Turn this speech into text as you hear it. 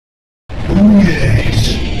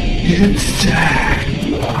It's time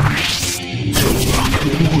to rock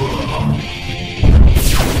and roll.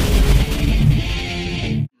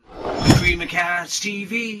 Cream of Cards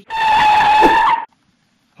TV.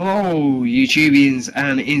 Hello YouTubians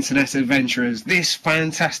and internet adventurers. This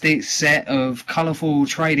fantastic set of colourful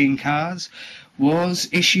trading cards was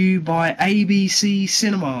issued by ABC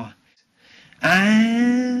Cinema,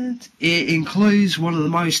 and it includes one of the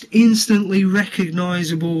most instantly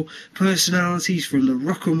recognisable personalities from the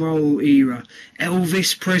rock and roll era,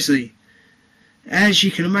 Elvis Presley. As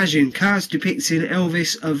you can imagine, cards depicting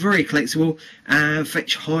Elvis are very collectible and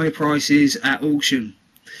fetch high prices at auction.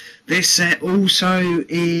 This set also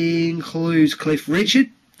includes Cliff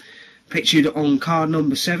Richard, pictured on card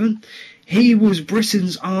number 7. He was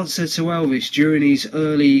Britain's answer to Elvis during his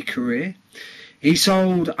early career. He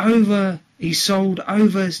sold over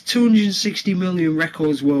 260 million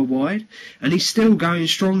records worldwide, and he's still going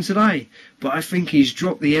strong today, but I think he's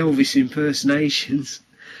dropped the Elvis impersonations.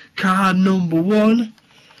 Card number 1,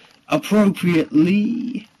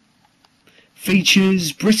 appropriately,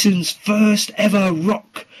 features Britain's first ever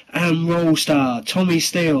rock and roll star, Tommy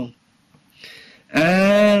Steele.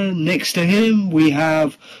 And next to him we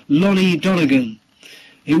have Lonnie Donegan,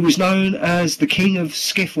 who was known as the King of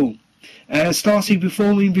Skiffle, and started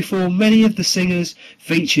performing before many of the singers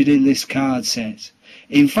featured in this card set.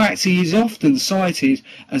 In fact, he is often cited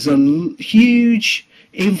as a huge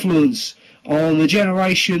influence on the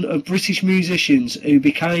generation of British musicians who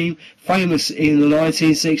became famous in the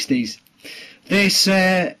 1960s. This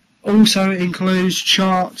set also includes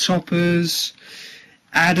chart toppers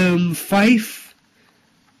Adam Faith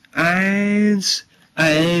and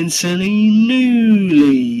Anthony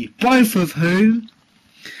Newley, both of whom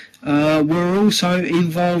were also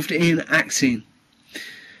involved in acting.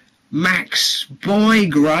 Max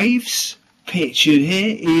Bygraves, pictured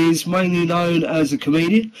here, is mainly known as a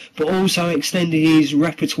comedian, but also extended his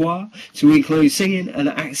repertoire to include singing and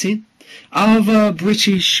acting. Other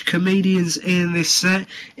British comedians in this set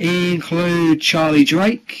include Charlie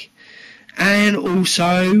Drake and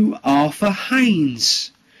also Arthur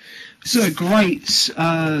Haynes. It's a great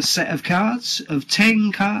set of cards, of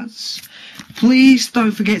 10 cards. Please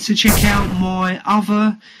don't forget to check out my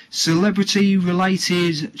other celebrity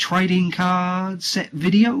related trading card set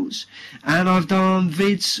videos, and I've done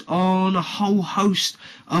vids on a whole host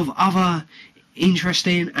of other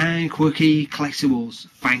interesting and quirky collectibles.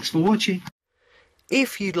 Thanks for watching.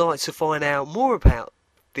 If you'd like to find out more about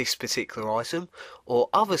this particular item or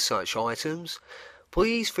other such items,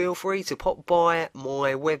 please feel free to pop by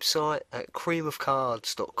my website at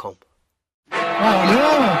creamofcards.com. Oh no!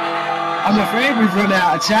 I'm afraid we've run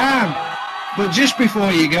out of time. But just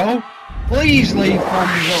before you go, please leave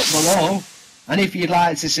thumbs up below. And if you'd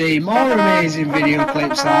like to see more amazing video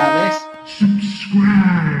clips like this,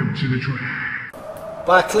 subscribe to the channel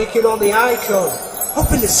by clicking on the icon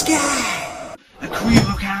up in the sky. A Cream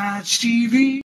of Cards TV.